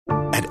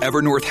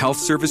Evernorth Health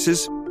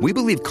Services, we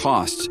believe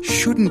costs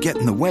shouldn't get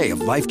in the way of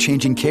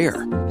life-changing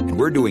care, and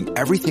we're doing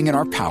everything in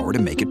our power to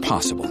make it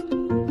possible.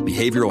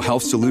 Behavioral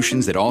health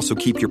solutions that also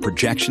keep your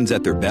projections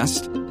at their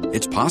best?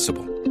 It's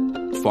possible.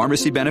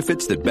 Pharmacy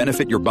benefits that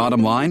benefit your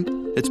bottom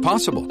line? It's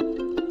possible.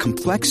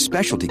 Complex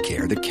specialty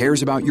care that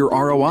cares about your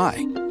ROI?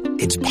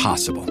 It's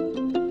possible.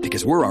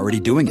 Because we're already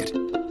doing it.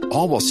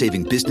 All while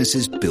saving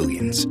businesses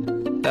billions.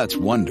 That's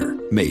Wonder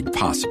made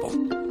possible.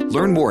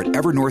 Learn more at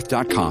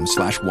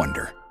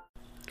evernorth.com/wonder.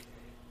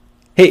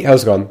 Hey,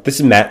 how's it going? This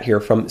is Matt here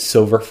from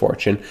Silver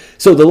Fortune.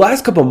 So the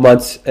last couple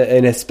months,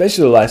 and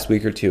especially the last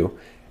week or two,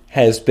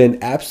 has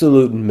been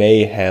absolute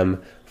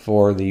mayhem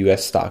for the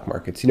U.S. stock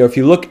markets. You know, if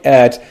you look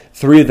at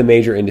three of the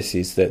major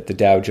indices, the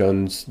Dow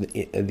Jones,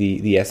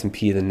 the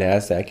S&P, the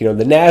NASDAQ, you know,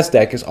 the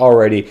NASDAQ is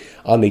already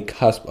on the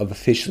cusp of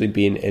officially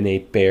being in a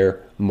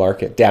bear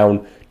market,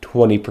 down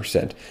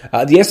 20%.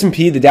 The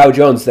S&P, the Dow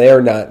Jones, they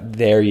are not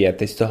there yet.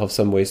 They still have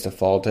some ways to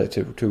fall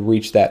to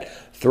reach that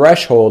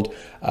threshold.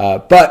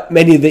 But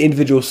many of the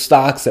individual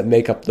stocks that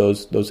make up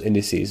those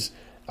indices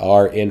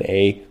are in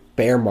a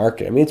bear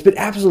market. I mean, it's been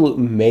absolute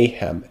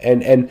mayhem.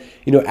 And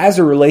you know, as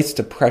it relates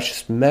to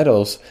precious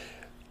metals,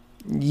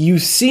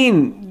 you've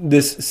seen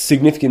this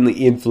significantly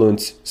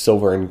influence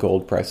silver and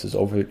gold prices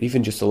over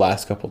even just the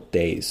last couple of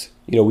days.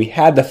 You know, we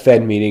had the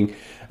Fed meeting,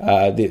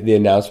 the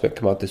announcement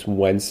come out this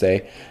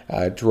Wednesday.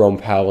 Jerome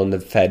Powell and the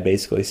Fed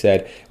basically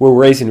said, we're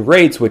raising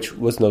rates, which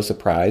was no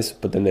surprise.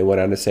 But then they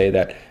went on to say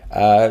that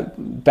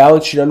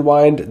balance sheet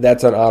unwind,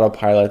 that's on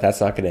autopilot.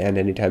 That's not going to end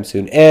anytime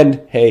soon.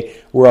 And, hey,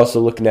 we're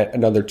also looking at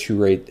another 2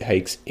 rate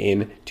hikes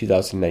in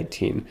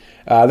 2019.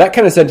 That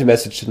kind of sent a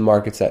message to the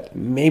markets that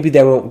maybe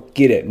they won't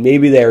get it.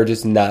 Maybe they're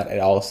just not at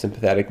all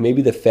sympathetic.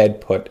 Maybe the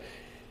Fed put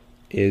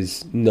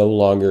is no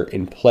longer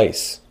in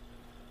place.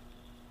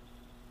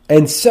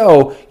 And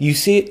so you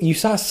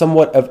saw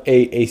somewhat of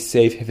a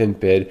safe haven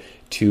bid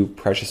to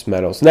precious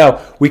metals.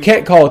 Now, we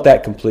can't call it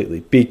that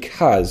completely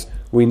because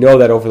we know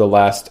that over the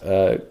last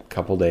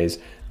couple days,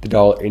 the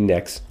dollar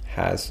index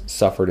has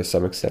suffered to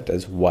some extent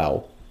as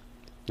well.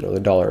 You know,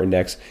 the dollar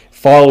index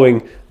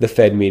following the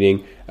Fed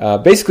meeting.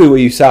 Basically, what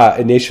you saw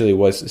initially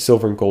was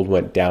silver and gold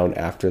went down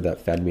after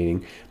that Fed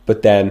meeting,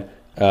 but then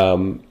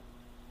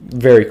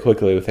very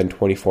quickly, within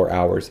 24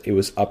 hours, it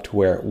was up to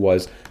where it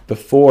was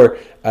before,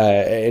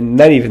 and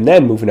not even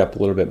then moving up a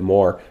little bit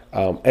more.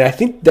 And I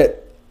think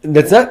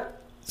that's not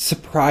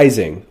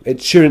surprising.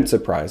 It shouldn't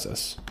surprise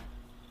us,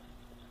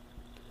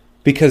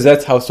 because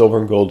that's how silver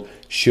and gold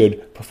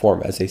should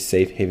perform as a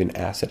safe haven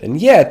asset.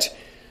 And yet,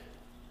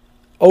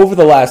 over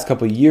the last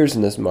couple of years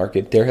in this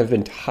market, there have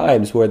been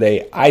times where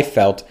I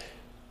felt,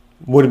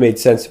 would have made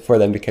sense for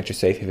them to catch a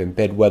safe haven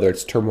bid, whether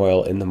it's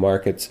turmoil in the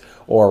markets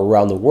or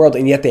around the world,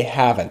 and yet they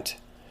haven't,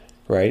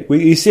 right?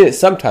 You see it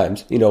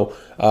sometimes, you know,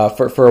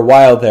 for a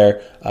while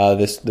there,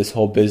 this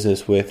whole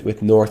business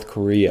with North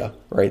Korea,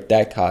 right?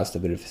 That caused a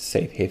bit of a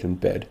safe haven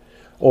bid.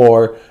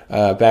 Or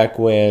back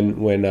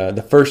when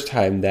the first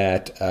time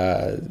that,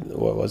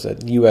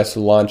 U.S.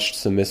 launched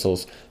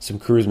some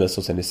cruise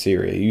missiles into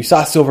Syria, you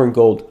saw silver and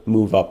gold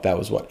move up. That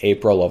was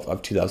April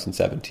of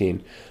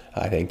 2017.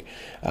 I think.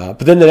 But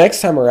then the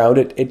next time around,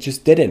 it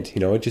just didn't.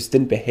 You know, it just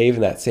didn't behave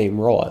in that same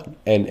role.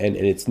 And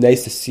it's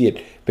nice to see it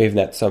behave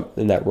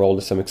in that role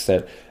to some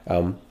extent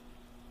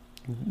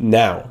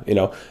now, you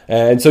know.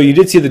 And so you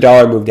did see the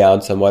dollar move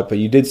down somewhat, but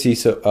you did see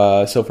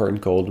silver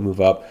and gold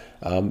move up.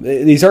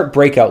 These aren't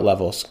breakout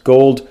levels.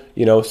 Gold,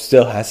 you know,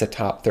 still has a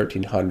top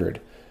 1,300,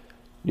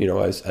 you know,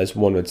 as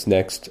one of its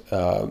next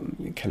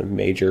kind of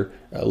major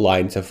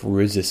lines of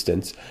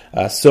resistance.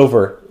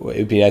 Silver, it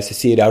would be nice to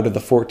see it out of the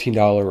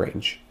 $14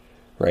 range.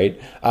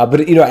 Right,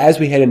 but you know, as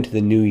we head into the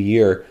new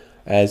year,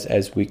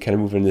 as we kind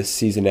of move into this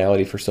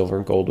seasonality for silver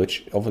and gold,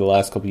 which over the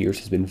last couple of years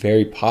has been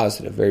very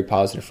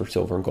positive for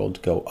silver and gold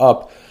to go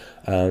up.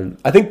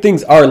 I think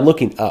things are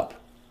looking up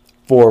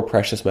for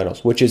precious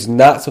metals, which is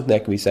not something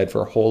that can be said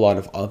for a whole lot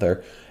of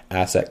other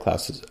asset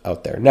classes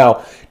out there.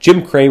 Now,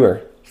 Jim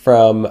Cramer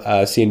from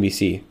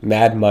CNBC,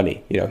 Mad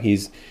Money, you know,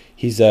 he's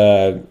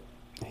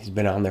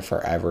been on there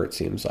forever, it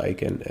seems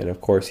like. And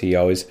of course, he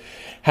always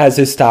has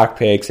his stock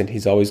picks, and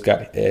he's always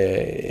got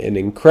an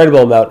incredible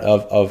amount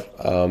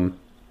of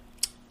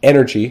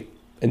energy,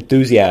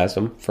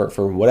 enthusiasm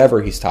for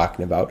whatever he's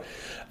talking about.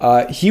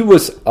 He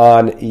was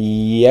on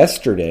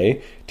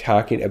yesterday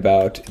talking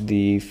about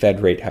the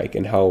Fed rate hike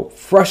and how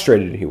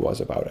frustrated he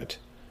was about it.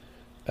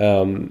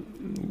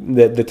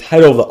 The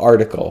title of the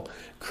article,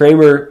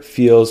 Cramer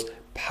feels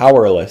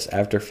powerless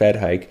after Fed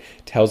hike,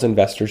 tells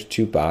investors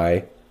to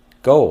buy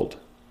gold.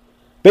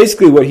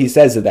 Basically, what he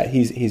says is that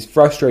he's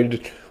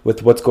frustrated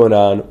with what's going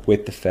on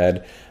with the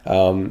Fed.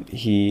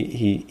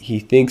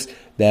 He thinks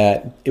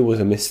that it was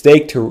a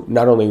mistake to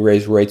not only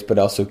raise rates but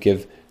also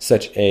give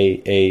such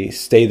a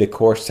stay the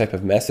course type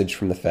of message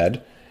from the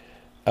Fed.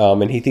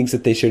 And he thinks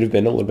that they should have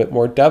been a little bit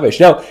more dovish.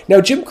 Now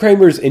Jim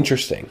Cramer is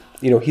interesting.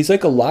 You know, he's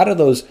like a lot of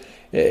those.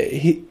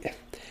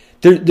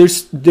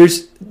 there's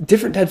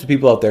different types of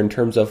people out there in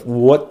terms of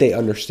what they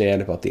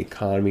understand about the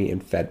economy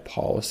and Fed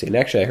policy. And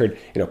actually, I heard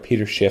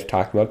Peter Schiff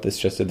talking about this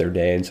just the other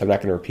day, and so I'm not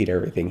going to repeat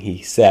everything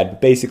he said.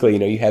 But basically,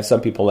 you have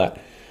some people that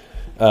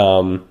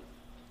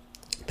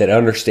that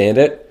understand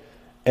it,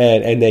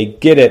 and they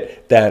get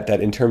it that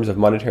in terms of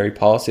monetary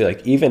policy,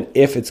 like even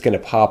if it's going to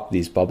pop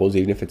these bubbles,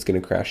 even if it's going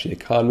to crash the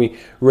economy,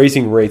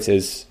 raising rates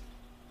is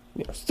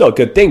still a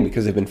good thing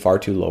because they've been far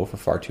too low for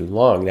far too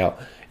long. Now,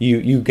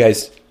 you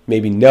guys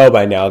maybe know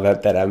by now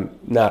that I'm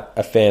not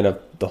a fan of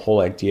the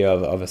whole idea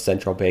of a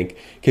central bank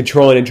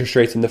controlling interest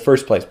rates in the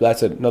first place, but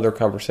that's another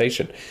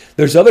conversation.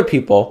 There's other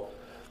people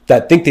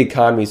that think the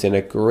economy's in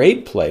a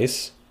great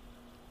place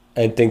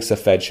and thinks the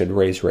Fed should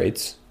raise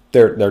rates.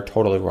 They're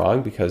totally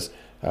wrong because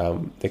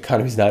the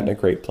economy's not in a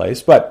great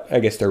place, but I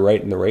guess they're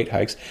right in the rate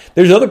hikes.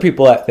 There's other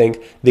people that think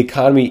the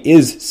economy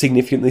is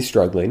significantly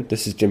struggling.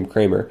 This is Jim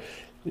Cramer,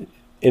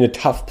 in a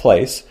tough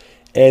place,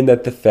 and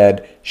that the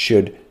Fed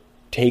should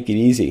take it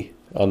easy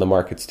on the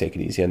markets, take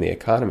it easy on the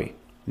economy,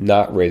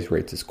 not raise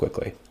rates as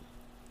quickly.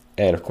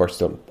 And of course,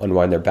 don't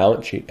unwind their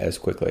balance sheet as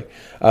quickly.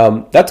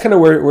 That's kind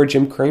of where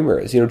Jim Cramer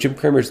is. Jim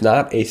Cramer's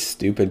not a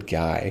stupid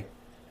guy,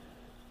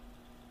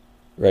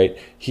 right?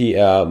 He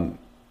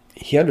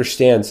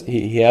understands,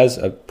 he has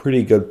a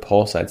pretty good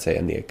pulse, I'd say,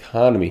 on the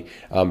economy.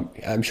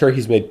 I'm sure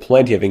he's made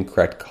plenty of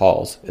incorrect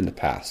calls in the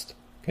past,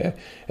 okay?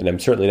 And I'm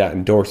certainly not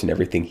endorsing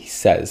everything he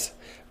says.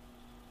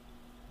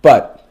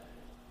 But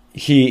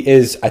he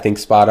is, I think,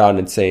 spot on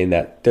in saying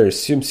that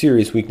there's some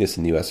serious weakness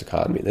in the U.S.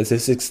 economy.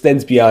 This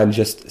extends beyond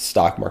just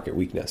stock market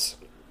weakness.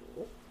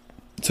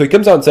 So he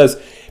comes out and says,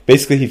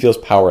 basically, he feels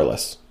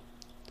powerless.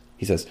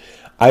 He says,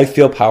 I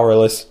feel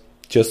powerless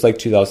just like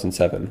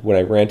 2007, when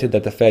I ranted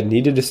that the Fed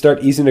needed to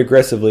start easing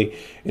aggressively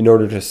in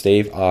order to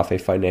stave off a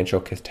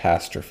financial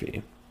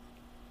catastrophe.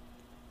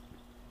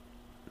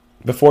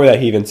 Before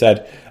that, he even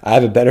said, I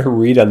have a better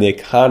read on the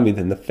economy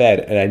than the Fed,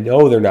 and I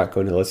know they're not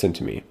going to listen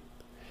to me.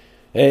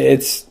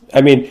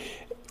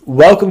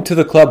 Welcome to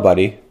the club,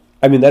 buddy.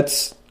 I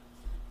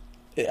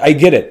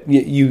get it.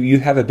 You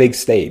have a big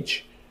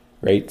stage,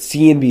 right?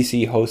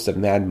 CNBC host of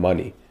Mad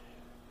Money,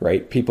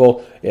 right?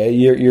 People,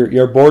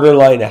 you're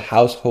borderline a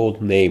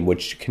household name,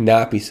 which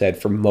cannot be said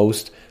for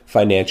most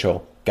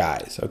financial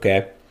guys,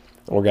 okay?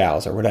 Or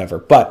gals or whatever.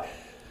 But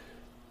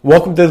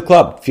welcome to the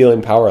club,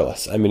 feeling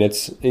powerless.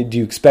 Do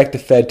you expect the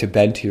Fed to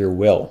bend to your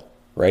will,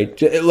 right?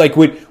 Like,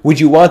 would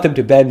you want them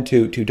to bend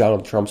to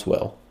Donald Trump's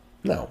will?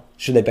 No.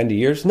 Should they bend to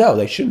yours? No,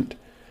 they shouldn't.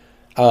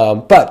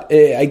 But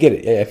I get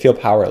it. I feel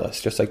powerless,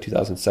 just like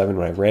 2007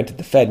 when I ranted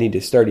the Fed needed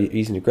to start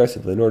easing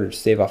aggressively in order to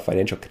stave off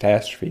financial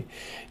catastrophe.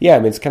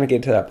 Yeah, it's kind of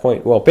getting to that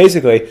point. Well,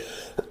 basically,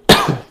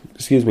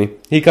 excuse me,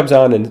 he comes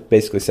on and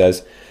basically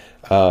says,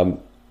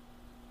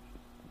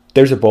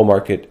 there's a bull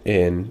market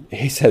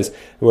he says,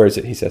 where is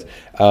it? He says,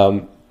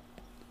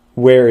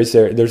 where is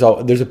there? There's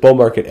a bull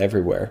market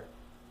everywhere,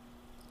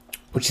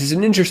 which is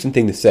an interesting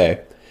thing to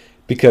say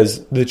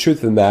because the truth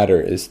of the matter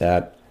is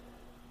that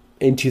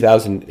in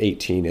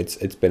 2018,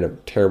 it's been a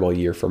terrible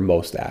year for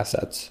most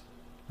assets,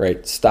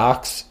 right?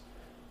 Stocks,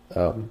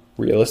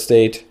 real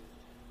estate,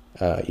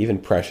 even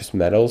precious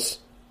metals.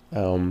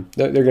 They're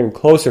getting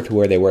closer to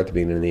where they were at the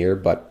beginning of the year,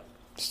 but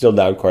still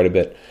down quite a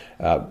bit.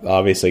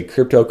 Obviously,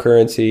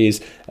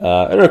 cryptocurrencies,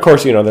 and of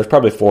course, there's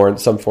probably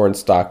some foreign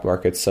stock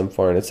markets, some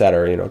foreign, et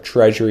cetera.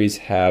 Treasuries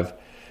have,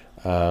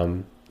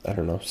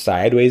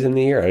 sideways in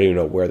the year. I don't even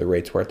know where the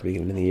rates were at the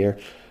beginning of the year,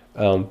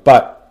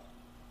 but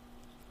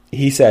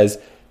he says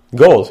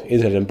gold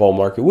is in a bull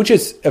market, which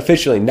is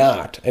officially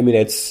not.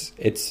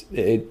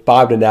 It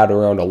bobbed out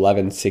around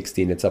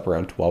 1160 and it's up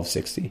around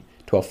 1260,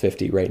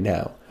 1250 right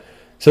now.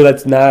 So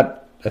that's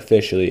not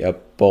officially a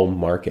bull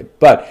market.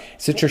 But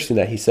it's interesting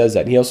that he says that.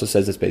 And he also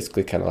says it's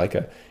basically kind of like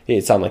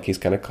it sounds like he's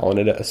kind of calling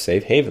it a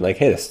safe haven. Like,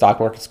 hey, the stock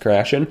market's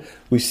crashing.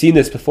 We've seen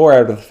this before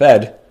out of the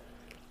Fed.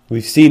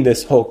 We've seen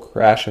this whole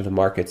crash of the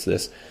markets,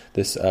 this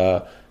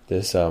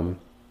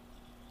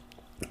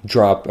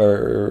drop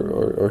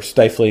or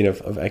stifling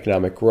of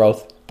economic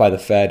growth by the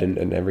Fed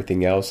and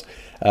everything else.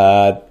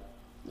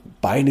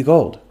 Buying the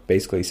gold,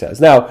 basically, he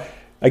says. Now,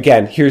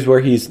 again, here's where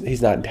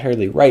he's not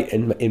entirely right,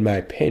 in my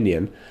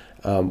opinion.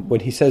 When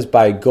he says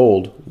buy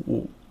gold,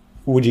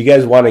 would you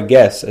guys want to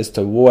guess as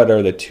to what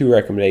are the two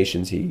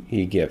recommendations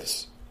he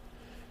gives?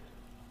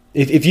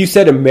 If you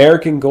said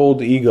American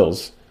Gold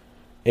Eagles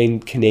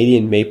and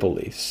Canadian Maple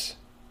Leafs,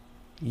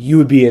 you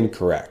would be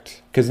incorrect.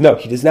 Because no,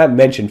 he does not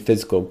mention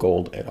physical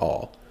gold at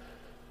all.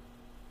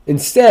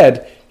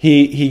 Instead,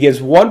 he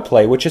gives one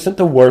play, which isn't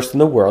the worst in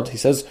the world. He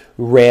says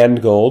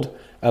Rand Gold,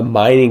 a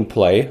mining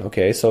play.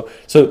 Okay, so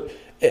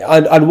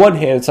on one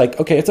hand, it's like,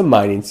 okay, it's a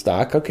mining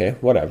stock. Okay,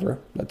 whatever.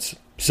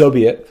 So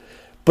be it.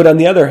 But on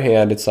the other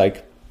hand, it's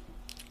like,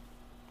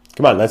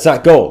 come on, that's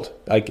not gold.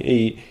 Like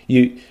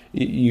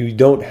you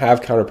don't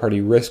have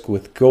counterparty risk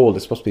with gold.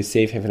 It's supposed to be a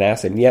safe haven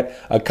asset. And yet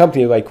a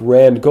company like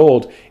Rand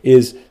Gold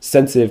is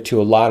sensitive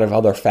to a lot of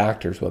other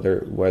factors,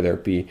 whether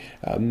it be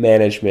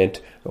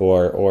management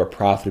or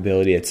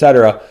profitability,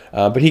 etc.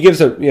 But he gives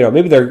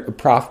maybe they're a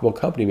profitable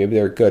company, maybe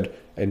they're a good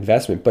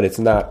investment, but it's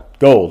not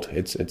gold.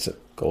 It's a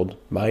gold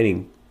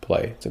mining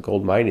play. It's a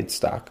gold mining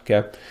stock.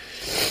 Okay.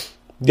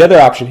 The other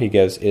option he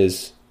gives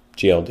is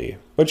GLD,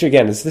 which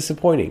again is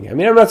disappointing. I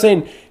mean, I'm not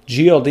saying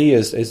GLD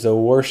is the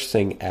worst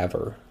thing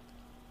ever.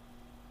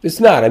 It's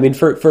not. I mean,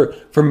 for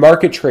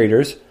market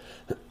traders,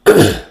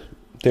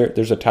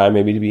 there's a time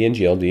maybe to be in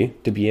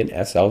GLD, to be in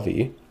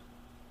SLV.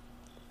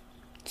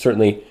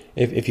 Certainly,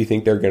 if you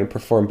think they're going to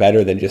perform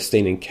better than just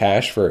staying in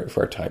cash for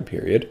a time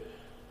period.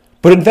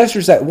 But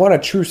investors that want a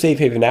true safe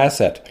haven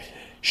asset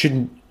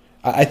shouldn't,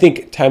 I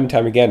think time and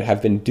time again,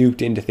 have been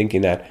duped into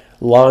thinking that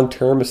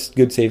long-term a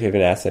good safe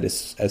haven asset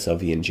is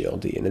SLV and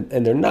GLD,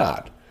 and they're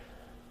not,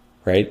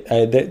 right?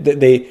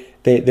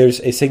 There's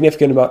a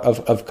significant amount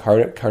of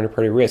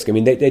counterparty risk. I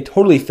mean, they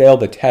totally fail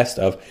the test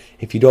of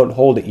if you don't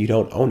hold it, you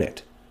don't own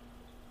it,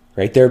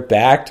 right? They're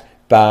backed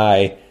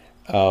by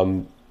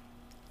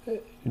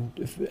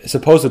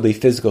supposedly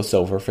physical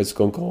silver,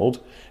 physical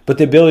gold, but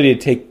the ability to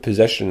take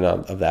possession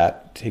of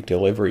that, take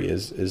delivery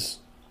is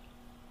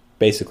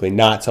basically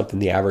not something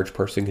the average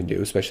person can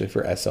do, especially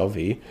for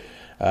SLV.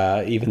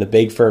 Even the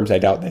big firms, I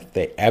doubt that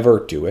they ever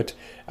do it.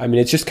 I mean,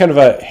 it's just kind of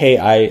a, hey,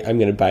 I'm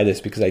going to buy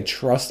this because I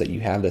trust that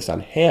you have this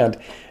on hand.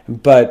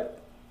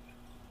 But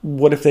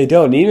what if they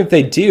don't? And even if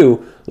they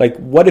do, like,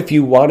 what if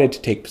you wanted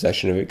to take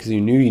possession of it because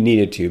you knew you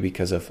needed to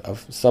because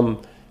of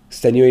some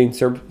extenuating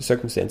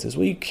circumstances?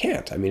 Well, you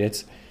can't. I mean,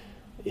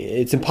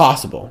 it's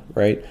impossible,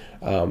 right?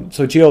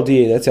 So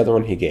GLD, that's the other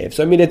one he gave.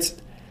 So, I mean, I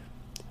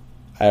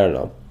don't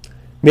know.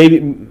 Maybe,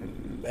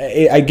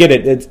 I get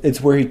it.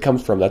 It's where he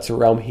comes from. That's the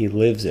realm he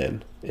lives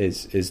in,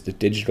 is the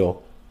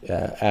digital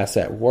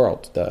asset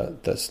world,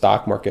 the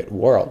stock market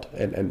world.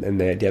 And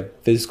the idea of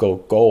physical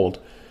gold,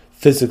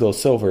 physical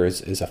silver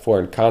is a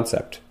foreign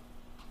concept.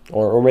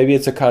 Or maybe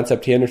it's a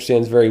concept he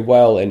understands very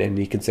well and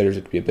he considers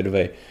it to be a bit of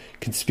a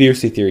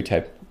conspiracy theory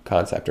type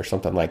concept or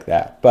something like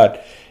that.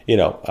 But,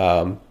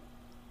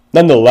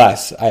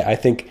 nonetheless, I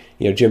think,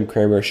 Jim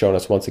Cramer has shown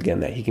us once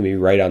again that he can be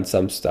right on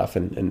some stuff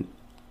and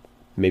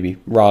maybe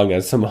wrong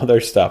on some other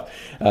stuff.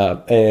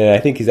 And I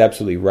think he's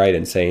absolutely right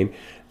in saying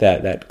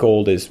that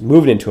gold is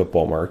moving into a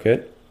bull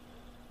market,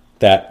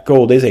 that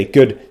gold is a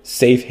good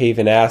safe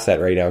haven asset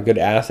right now, a good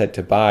asset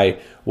to buy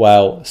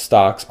while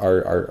stocks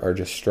are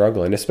just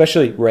struggling,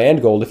 especially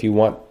Rand Gold if you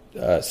want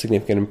a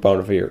significant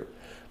amount of your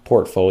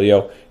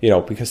portfolio,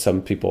 because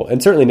some people,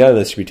 and certainly none of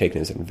this should be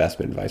taken as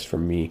investment advice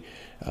from me.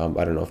 I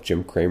don't know if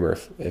Jim Cramer,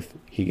 if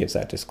he gives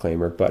that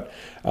disclaimer, but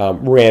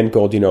Rand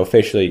Gold,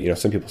 officially,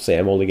 some people say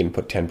I'm only going to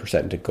put 10%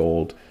 into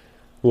gold.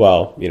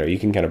 Well, you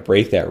can kind of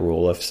break that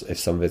rule if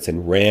some of it's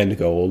in Rand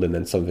Gold and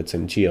then some of it's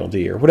in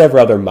GLD or whatever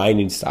other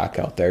mining stock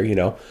out there,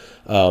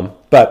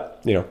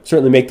 But,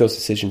 certainly make those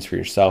decisions for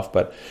yourself.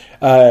 But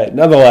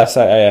nonetheless,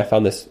 I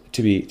found this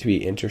to be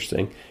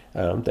interesting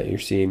that you're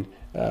seeing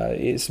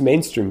it's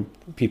mainstream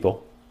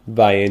people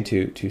buy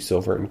into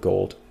silver and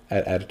gold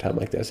at a time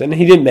like this. And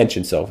he didn't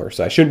mention silver,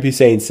 so I shouldn't be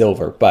saying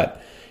silver,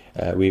 but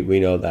we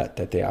know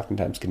that they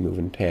oftentimes can move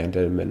in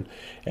tandem. And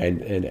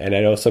I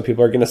know some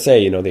people are going to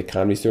say, the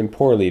economy's doing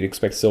poorly, you'd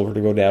expect silver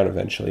to go down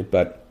eventually,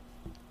 but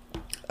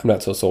I'm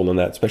not so sold on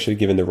that, especially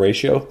given the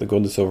ratio, the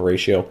gold to silver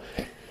ratio,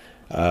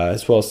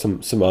 as well as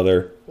some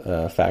other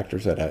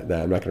factors that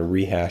I'm not going to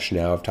rehash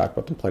now. I've talked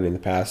about them plenty in the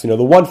past. The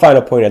one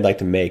final point I'd like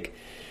to make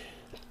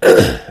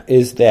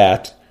is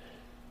that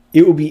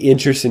it will be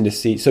interesting to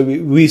see. So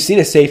we've seen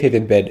a safe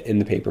haven bid in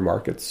the paper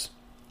markets.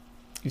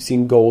 We've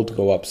seen gold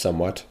go up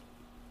somewhat,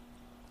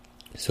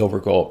 silver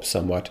go up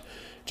somewhat,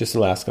 just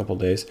in the last couple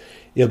of days.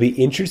 It'll be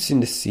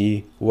interesting to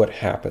see what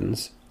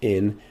happens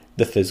in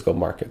the physical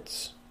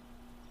markets.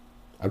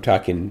 I'm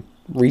talking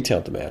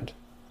retail demand,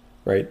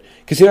 right?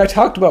 Because I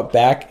talked about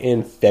back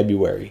in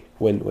February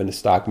when the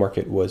stock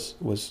market was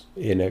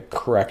in a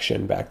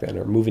correction back then,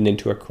 or moving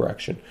into a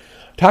correction.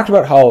 Talked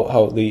about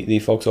how the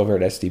folks over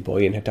at SD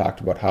Bullion had talked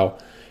about how,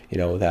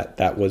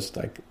 that was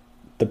like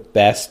the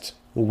best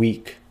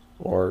week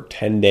or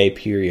 10-day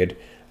period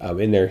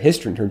in their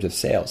history in terms of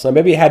sales. So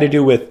maybe it had to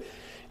do with,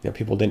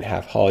 people didn't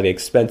have holiday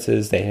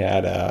expenses. They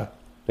had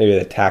maybe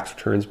the tax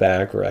returns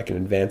back, or like an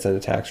advance on the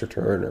tax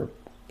return or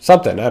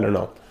something. I don't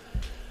know.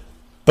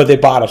 But they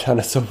bought a ton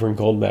of silver and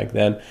gold back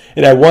then.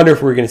 And I wonder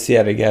if we're going to see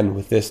that again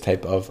with this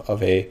type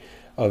of a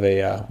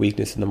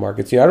weakness in the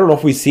markets. I don't know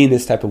if we've seen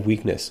this type of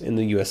weakness in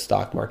the U.S.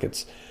 stock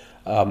markets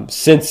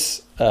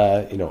since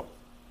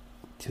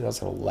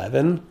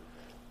 2011,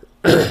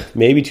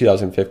 maybe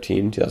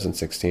 2015,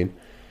 2016.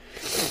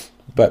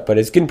 But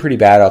it's getting pretty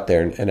bad out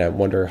there, and I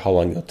wonder how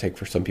long it'll take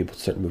for some people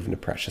to start moving to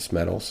precious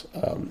metals.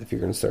 If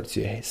you're going to start to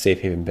see a safe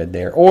haven bid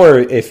there, or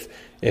if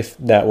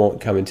that won't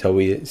come until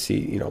we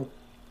see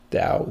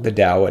the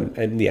Dow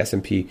and the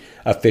S&P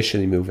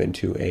officially move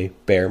into a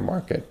bear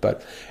market.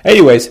 But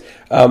anyways,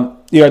 I'd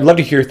love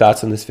to hear your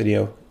thoughts on this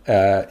video.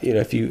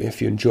 If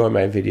you enjoy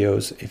my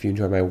videos, if you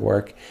enjoy my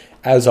work,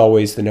 as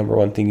always, the number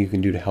one thing you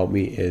can do to help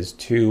me is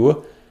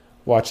to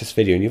watch this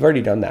video, and you've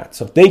already done that.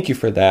 So thank you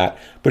for that.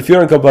 But if you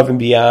want to go above and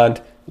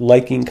beyond,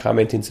 liking,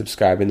 commenting,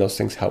 subscribing, those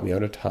things help me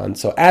out a ton.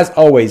 So as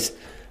always,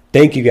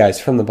 Thank you guys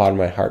from the bottom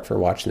of my heart for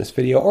watching this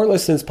video or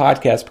listening to this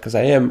podcast, because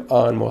I am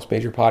on most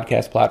major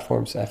podcast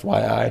platforms,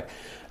 FYI.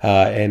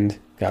 And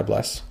God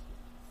bless.